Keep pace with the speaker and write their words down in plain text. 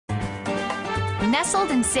Nestled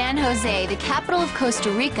in San Jose, the capital of Costa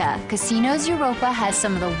Rica, Casinos Europa has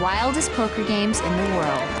some of the wildest poker games in the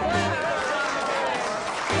world.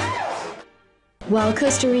 While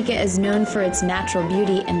Costa Rica is known for its natural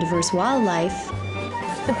beauty and diverse wildlife,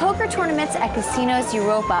 the poker tournaments at Casinos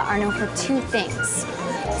Europa are known for two things: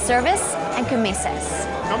 service and camisas.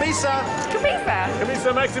 Camisa! Camisa!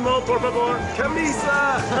 Camisa máximo, por favor.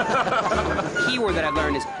 Camisa! Keyword that I've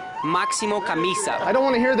learned is Máximo camisa. I don't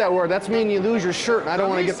want to hear that word. That's meaning you lose your shirt, and I don't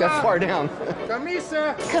want to get that far down.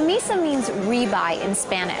 Camisa! Camisa means rebuy in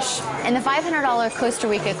Spanish, and the $500 Costa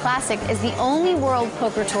Rica Classic is the only World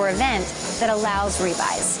Poker Tour event that allows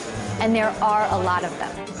rebuys, and there are a lot of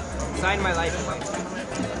them. Sign my life away.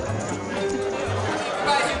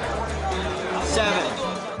 7.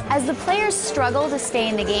 As the players struggle to stay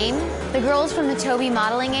in the game, the girls from the Toby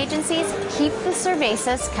modeling agencies keep the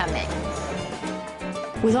cervezas coming.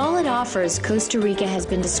 With all it offers, Costa Rica has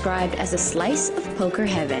been described as a slice of poker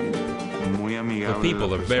heaven. The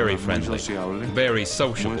people are very friendly, very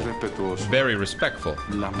sociable, very respectful.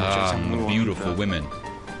 The beautiful women.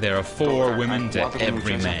 There are 4 women to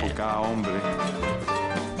every man.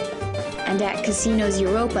 And at Casinos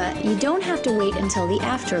Europa, you don't have to wait until the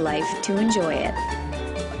afterlife to enjoy it.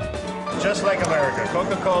 Just like America,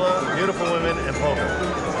 Coca-Cola, beautiful women, and poker.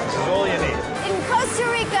 This is all you need. In Costa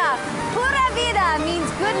Rica, pura vida means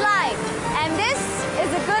good life, and this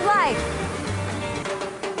is a good life.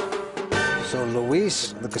 So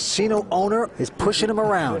Luis, the casino owner, is pushing him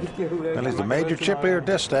around. Well, he's a major chip leader at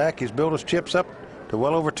this stack. He's built his chips up to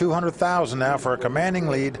well over 200,000 now for a commanding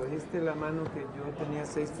lead.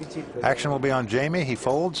 Action will be on Jamie. He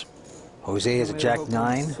folds. Jose has a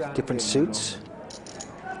Jack-9, different suits.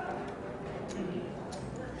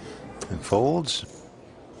 And folds.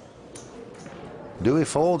 Dewey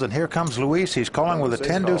folds, and here comes Luis. He's calling with a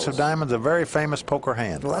 10 deuce of diamonds, a very famous poker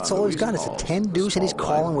hand. Well, that's all he's got. It's a 10 deuce, and he's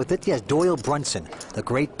calling with it. Yes, Doyle Brunson, the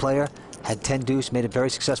great player, had 10 deuce, made it very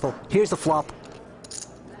successful. Here's the flop.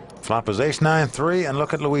 Flop is ace-9-3, and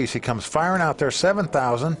look at Luis. He comes firing out there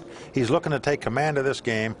 7,000. He's looking to take command of this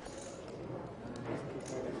game.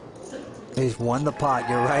 He's won the pot.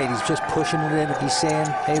 You're right. He's just pushing it in. He's saying,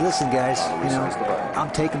 hey, listen, guys, you know, I'm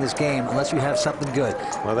taking this game unless you have something good.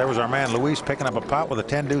 Well, there was our man Luis picking up a pot with a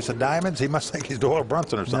 10 deuce of diamonds. He must think he's Doyle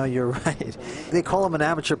Brunson or something. No, you're right. They call him an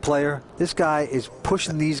amateur player. This guy is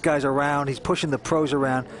pushing these guys around. He's pushing the pros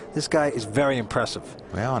around. This guy is very impressive.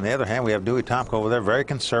 Well, on the other hand, we have Dewey Tomko over there, very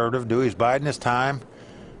conservative. Dewey's biding his time.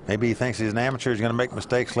 Maybe he thinks he's an amateur. He's going to make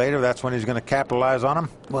mistakes later. That's when he's going to capitalize on them.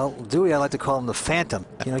 Well, Dewey, I like to call him the Phantom.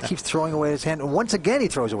 You know, he keeps throwing away his hand. And once again, he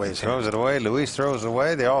throws away his hand. Throws it away. Luis throws it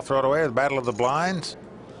away. They all throw it away. The battle of the blinds.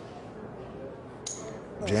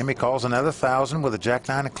 Jamie calls another 1,000 with a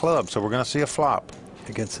Jack-9 of clubs. So we're going to see a flop.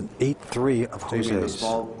 Against an 8-3 of Jose's. Jamie in the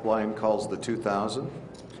small blind calls the 2,000.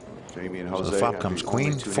 Jamie and Jose. So the flop comes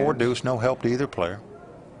queen, 4 deuce, no help to either player.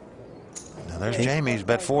 Now there's Jamie. He's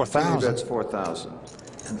bet 4,000. Jamie bets 4,000.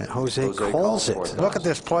 And Jose calls it. Look at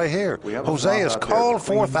this play here. Jose has called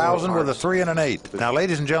 4,000 with a 3 and an 8. Now,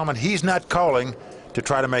 ladies and gentlemen, he's not calling to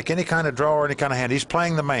try to make any kind of draw or any kind of hand. He's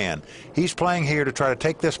playing the man. He's playing here to try to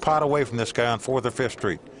take this pot away from this guy on 4th or 5th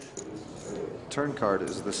Street. Turn card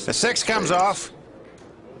is the 6. The 6 comes off.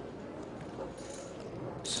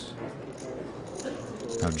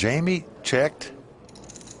 Now, Jamie checked.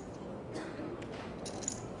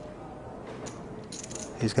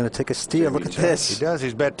 He's going to take a steal. Look at this. He does.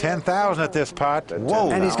 He's bet 10,000 at this pot.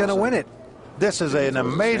 Whoa. And he's going to win it. This is an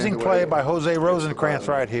amazing play by Jose Rosenkrantz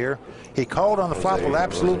right here. He called on the flop with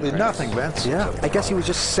absolutely nothing, Vince. Yeah, I guess he was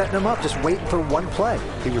just setting him up, just waiting for one play.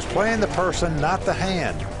 He was playing the person, not the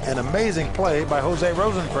hand. An amazing play by Jose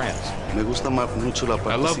Rosenkrantz.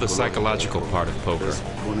 I love the psychological part of poker.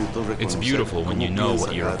 It's beautiful when you know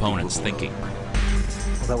what your opponent's thinking.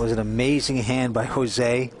 Well, that was an amazing hand by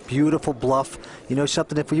Jose. Beautiful bluff. You know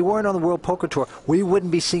something, if we weren't on the World Poker Tour, we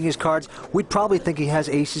wouldn't be seeing his cards. We'd probably think he has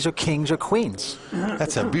aces or kings or queens.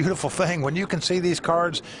 That's a beautiful thing. When you can see these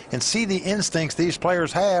cards and see the instincts these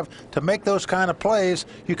players have to make those kind of plays,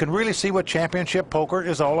 you can really see what championship poker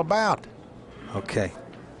is all about. Okay.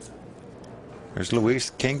 There's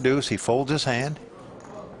Luis, king deuce. He folds his hand.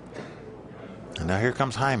 And now here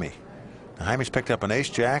comes Jaime. Now Jaime's picked up an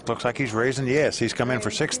ace-jack. Looks like he's raising. Yes, he's come in for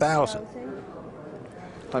 6,000.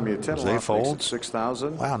 Jaime, a 10 Jose folds.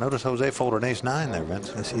 6,000. Wow, notice Jose folded an ace-9 there,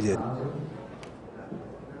 Vince. Yes, he did.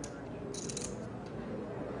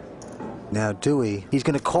 Now Dewey, he's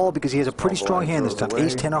going to call because he has a pretty strong hand this time.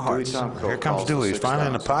 Ace-10 of hearts. Here comes Dewey. He's finally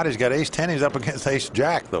in the pot. He's got ace-10. He's up against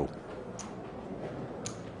ace-jack, though.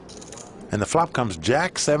 And the flop comes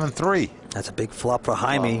Jack 7-3. That's a big flop for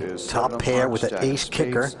Jaime. Top pair with an ace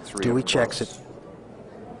kicker. Dewey checks it.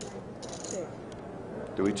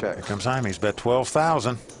 Dewey check. Here comes Jaime. He's bet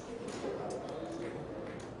 12,000.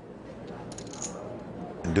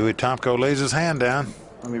 And Dewey Tomko lays his hand down.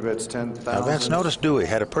 Jaime bets 10,000. Now, Vince, notice Dewey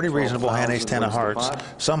had a pretty reasonable hand, ace-10 of hearts.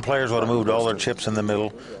 Some players would have moved all their chips in the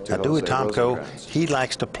middle. Now, Dewey Tomko, he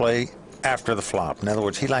likes to play after the flop. In other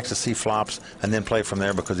words, he likes to see flops and then play from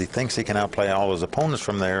there because he thinks he can outplay all his opponents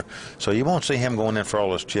from there. So you won't see him going in for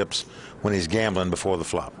all his chips when he's gambling before the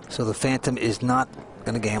flop. So the Phantom is not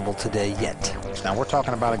going to gamble today yet. Now, we're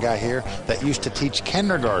talking about a guy here that used to teach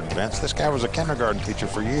kindergarten, Vince. This guy was a kindergarten teacher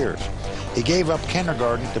for years. He gave up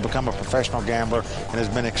kindergarten to become a professional gambler and has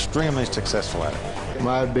been extremely successful at it.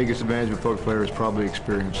 My biggest advantage with poker player is probably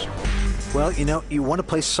experience. Well, you know, you want to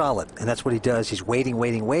play solid, and that's what he does. He's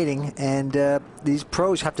waiting, and these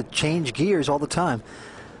pros have to change gears all the time.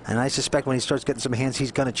 And I suspect when he starts getting some hands,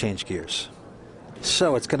 he's going to change gears.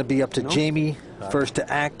 So it's going to be up to Jamie first to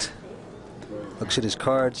act. Looks at his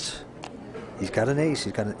cards. He's got an ace.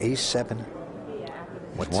 He's got an ace-7.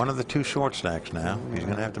 With one of the two short stacks now, he's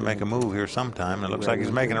going to have to make a move here sometime. It looks like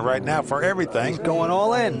he's making it right now for everything. He's going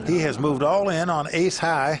all in. He has moved all in on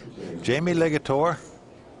ace-high. Jamie Ligator.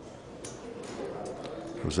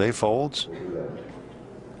 Jose folds.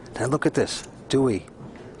 Now look at this. Dewey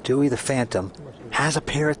the Phantom, has a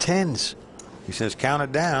pair of 10s. He says count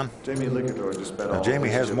it down. Jamie Ligator just bet Now, Jamie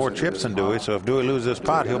has more chips than Dewey, so if Dewey loses this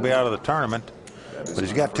pot, he'll be out of the tournament. But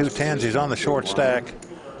he's got two 10s. He's on the short stack.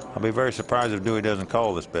 I'll be very surprised if Dewey doesn't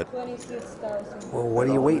call this bet. Well, what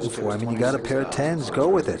are you waiting for? I mean, you got a pair of 10s. Go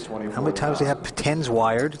with it. How many times do they have 10s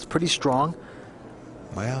wired? It's pretty strong.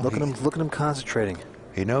 Well, look at him concentrating.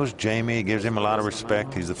 He knows Jamie. He gives him a lot of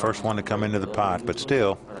respect. He's the first one to come into the pot, but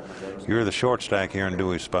still, you're the short stack here in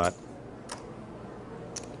Dewey's spot.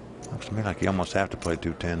 Looks to me like you almost have to play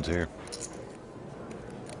two 10s here.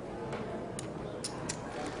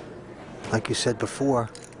 Like you said before,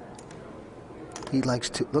 he likes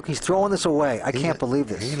to look. He's throwing this away. I can't believe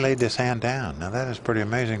this. He laid this hand down. Now that is pretty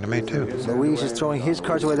amazing to me too. Luis is throwing his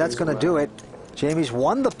cards away. That's going to do it. Jamie's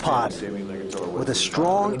won the pot with a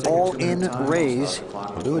strong all-in raise.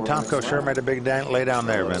 Well, Dewey Tomko sure made a big lay down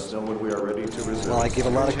there, Vince. Well, I give a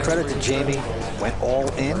lot of credit to Jamie. Went all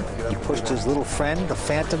in. He pushed his little friend, the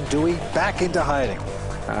Phantom Dewey, back into hiding.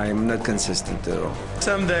 I'm not consistent at all.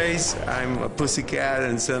 Some days I'm a pussycat,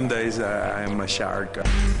 and some days I'm a shark.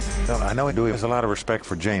 Well, I know Dewey has a lot of respect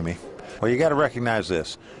for Jamie. Well, you got to recognize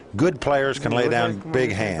this. Good players can lay down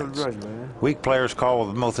big hands. Weak players call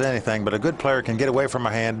with most anything, but a good player can get away from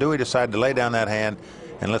a hand. Dewey decided to lay down that hand,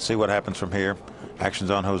 and let's see what happens from here.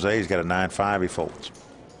 Action's on Jose. He's got a 9-5. He folds.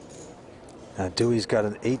 Now Dewey's got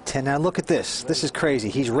an 8-10. Now look at this. This is crazy.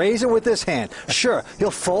 He's raising with this hand. Sure,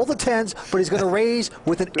 he'll fold the 10s, but he's going to raise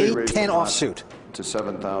with an 8-10 offsuit. To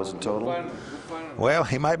 7,000 total. Well,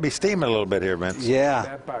 he might be steaming a little bit here, Vince.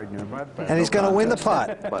 Yeah. And he's going to win the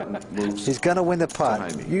pot. He's going to win the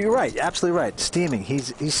pot. You're right. Absolutely right. Steaming.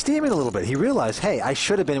 He's steaming a little bit. He realized, hey, I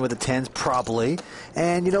should have been with the 10s probably.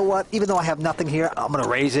 And you know what? Even though I have nothing here, I'm going to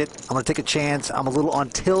raise it. I'm going to take a chance. I'm a little on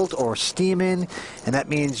tilt or steaming. And that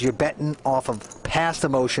means you're betting off of past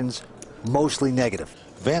emotions, mostly negative.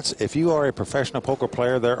 Vince, if you are a professional poker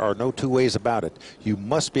player, there are no two ways about it. You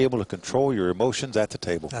must be able to control your emotions at the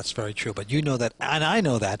table. That's very true, but you know that, and I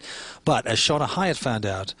know that. But as Shauna Hyatt found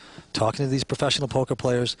out, talking to these professional poker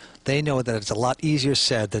players, they know that it's a lot easier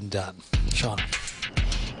said than done. Shauna.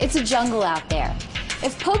 It's a jungle out there.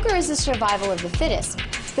 If poker is the survival of the fittest,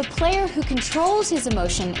 the player who controls his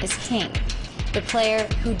emotion is king. The player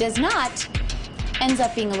who does not ends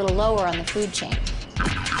up being a little lower on the food chain.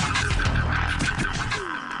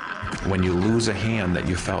 When you lose a hand that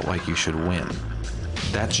you felt like you should win,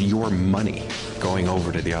 that's your money going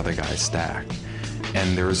over to the other guy's stack.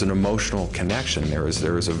 And there is an emotional connection. There is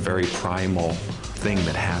a very primal thing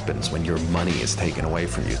that happens when your money is taken away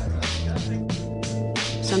from you.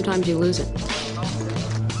 Sometimes you lose it.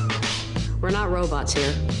 We're not robots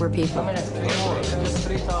here, we're people.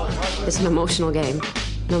 It's an emotional game,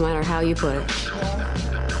 no matter how you put it.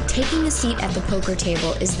 Taking a seat at the poker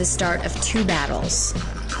table is the start of two battles.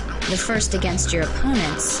 The first against your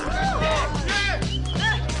opponents,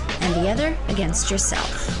 and the other against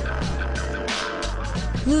yourself.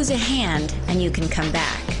 Lose a hand and you can come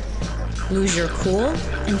back. Lose your cool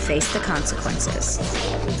and face the consequences.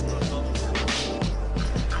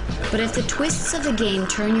 But if the twists of the game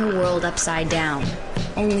turn your world upside down,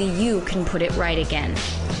 only you can put it right again.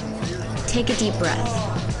 Take a deep breath.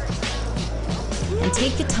 And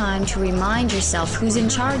take the time to remind yourself who's in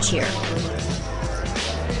charge here.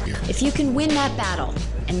 If you can win that battle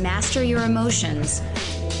and master your emotions,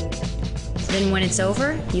 then when it's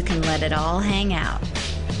over, you can let it all hang out. It's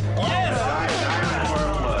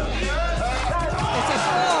a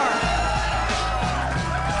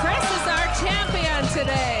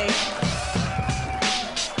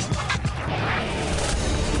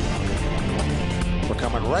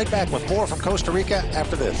right back with more from Costa Rica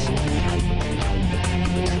after this.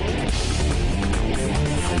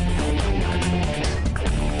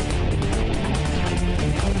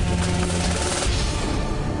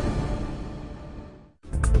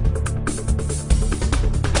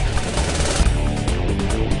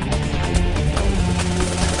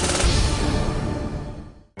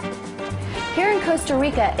 Here in Costa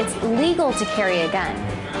Rica, it's legal to carry a gun,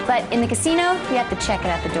 but in the casino, you have to check it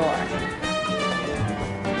at the door.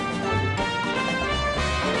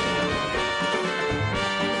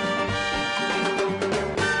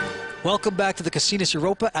 Welcome back to the Casinos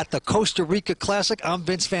Europa at the Costa Rica Classic. I'm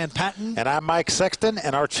Vince Van Patten. And I'm Mike Sexton,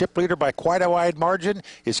 and our chip leader by quite a wide margin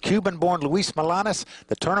is Cuban-born Luis Milanes,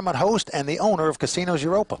 the tournament host and the owner of Casinos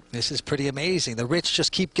Europa. This is pretty amazing. The rich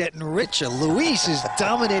just keep getting richer. Luis is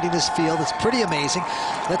dominating this field. It's pretty amazing.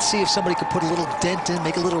 Let's see if somebody could put a little dent in,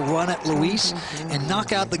 make a little run at Luis, and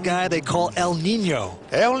knock out the guy they call El Nino.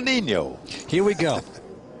 El Nino. Here we go.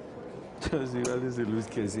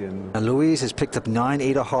 And Luis has picked up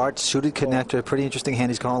 9-8 of hearts, suited connector. Pretty interesting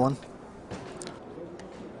hand he's calling.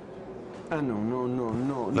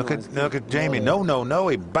 Look at Jamie. No.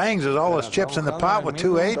 He bangs all his chips in the pot with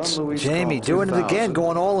 2 8s. Jamie doing it again,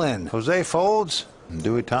 going all in. Jose folds.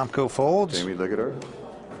 Dewey Tomko folds. Jamie Ligator.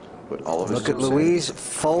 Look at Luis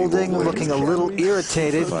folding, looking a little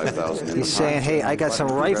irritated. He's saying, hey, I got some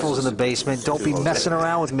rifles in the basement. Don't be messing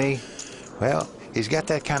around with me. Well, he's got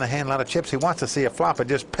that kind of hand, a lot of chips. He wants to see a flop. It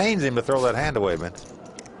just pains him to throw that hand away, Vince.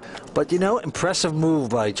 But, you know, impressive move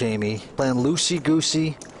by Jamie. Playing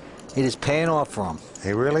loosey-goosey. It is paying off for him.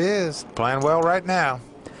 He really is. Playing well right now.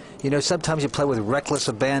 You know, sometimes you play with reckless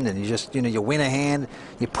abandon. You just, you know, you win a hand,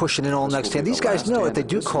 you push it in all next hand. These guys know if they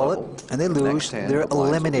do call it and they lose, they're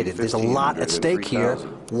eliminated. There's a lot at stake here.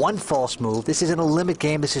 One false move. This isn't a limit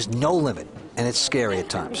game. This is no limit. And it's scary at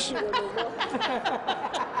times.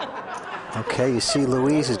 Okay, you see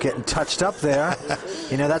Luis is getting touched up there.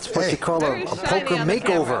 You know, that's what you call a poker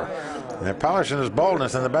makeover. They're polishing his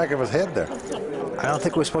baldness in the back of his head there. I don't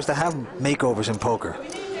think we're supposed to have makeovers in poker.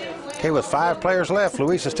 Okay, with 5 players left,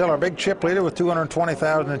 Luis is still our big chip leader with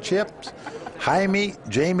 220,000 in chips. Jaime,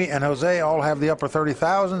 Jamie, and Jose all have the upper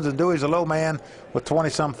 30,000s, and Dewey's a low man with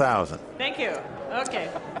 20-some thousand. Thank you. Okay.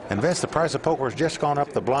 And Vince, the price of poker has just gone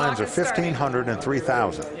up. The blinds are 1,500 and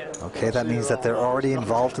 3,000. Okay, that means that they're already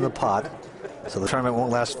involved in the pot. So the tournament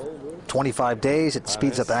won't last 25 days. It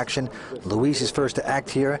speeds up action. Luis is first to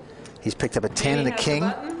act here. He's picked up a 10 and a king.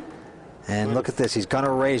 And look at this. He's going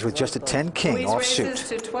to raise with just a 10 king offsuit.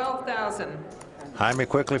 To 12,000. Jaime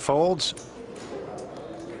quickly folds.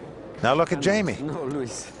 Now look at Jamie. No,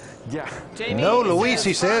 Luis. Yeah. No, Luis,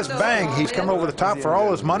 he says. Bang. He's come over the top for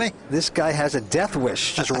all his money. This guy has a death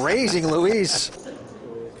wish. Just raising Luis.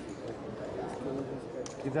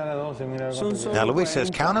 Now Luis says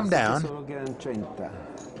count him down.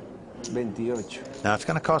 Now it's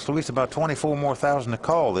going to cost Luis about 24 more thousand to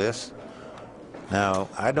call this. Now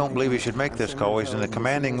I don't believe he should make this call. He's in a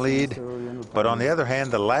commanding lead. But on the other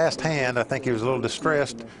hand, the last hand, I think he was a little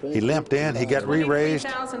distressed. He limped in. He got re-raised.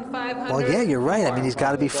 Well, yeah, you're right. I mean, he's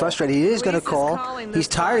got to be frustrated. He is going to call. He's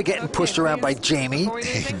tired of getting pushed around by Jamie.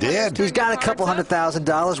 He did. He's got a couple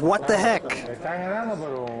 $100,000. What the heck?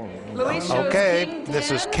 Okay,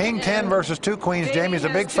 this is King 10 versus 2 queens. Jamie's a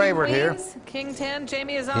big favorite here. King 10,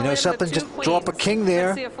 Jamie is on. You know something? Just drop a king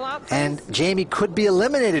there, and Jamie could be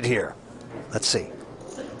eliminated here. Let's see.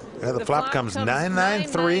 Yeah, the flop comes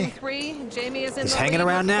 9-9-3. He's hanging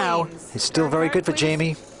around now. It's still very good for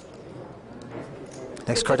Jamie.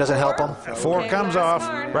 Next card doesn't help him. 4 comes off.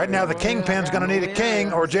 Right now, the kingpin's going to need a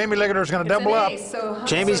king, or Jamie Ligator is going to double up.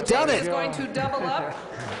 Jamie's done it.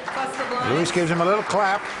 Luis gives him a little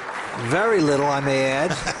clap. Very little, I may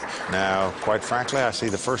add. Now, quite frankly, I see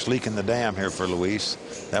the first leak in the dam here for Luis.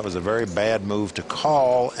 That was a very bad move to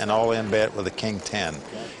call an all-in bet with a king 10.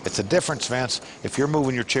 It's a difference, Vince, if you're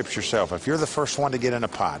moving your chips yourself. If you're the first one to get in a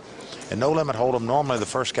pot, and no limit hold'em, normally the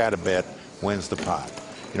first guy to bet wins the pot.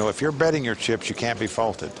 You know, if you're betting your chips, you can't be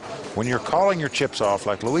faulted. When you're calling your chips off,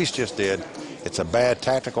 like Luis just did, it's a bad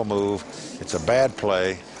tactical move. It's a bad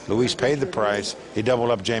play. Luis paid the price. He doubled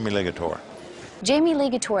up Jamie Ligator. Jamie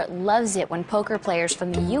Ligator loves it when poker players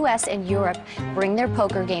from the U.S. and Europe bring their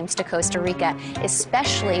poker games to Costa Rica,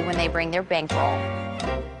 especially when they bring their bankroll.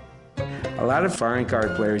 A lot of foreign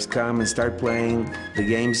card players come and start playing the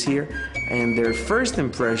games here, and their first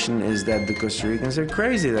impression is that the Costa Ricans are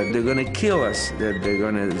crazy, that they're going to kill us, that they're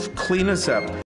going to clean us up.